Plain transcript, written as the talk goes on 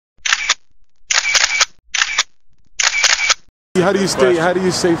How do you stay? How do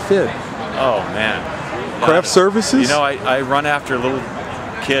you stay fit? Oh man. Craft services? You know, I run after little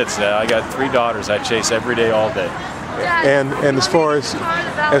kids. I got 3 daughters. I chase every day, all day. And as far as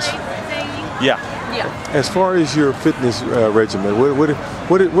yeah. As far as your fitness regimen,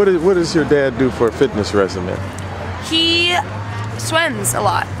 what does your dad do for a fitness regimen? He swims a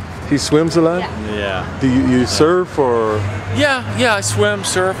lot. He swims a lot? Yeah. Do you surf or? Yeah, I swim,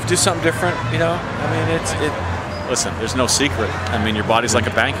 surf, do something different, you know. I mean, listen, there's no secret. I mean, your body's like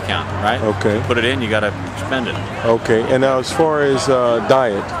a bank account, right? Okay. You put it in, you got to spend it. Okay. And now as far as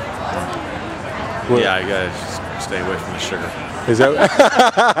diet? Yeah, I got to stay away from the sugar. Is that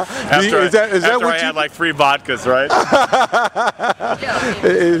after I had like 3 vodkas, right?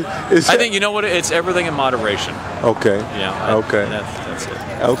 I think, you know what, it's everything in moderation. Okay. Yeah. Okay. That's it.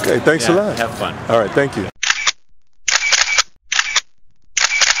 Okay, thanks a lot. Have fun. All right, thank you.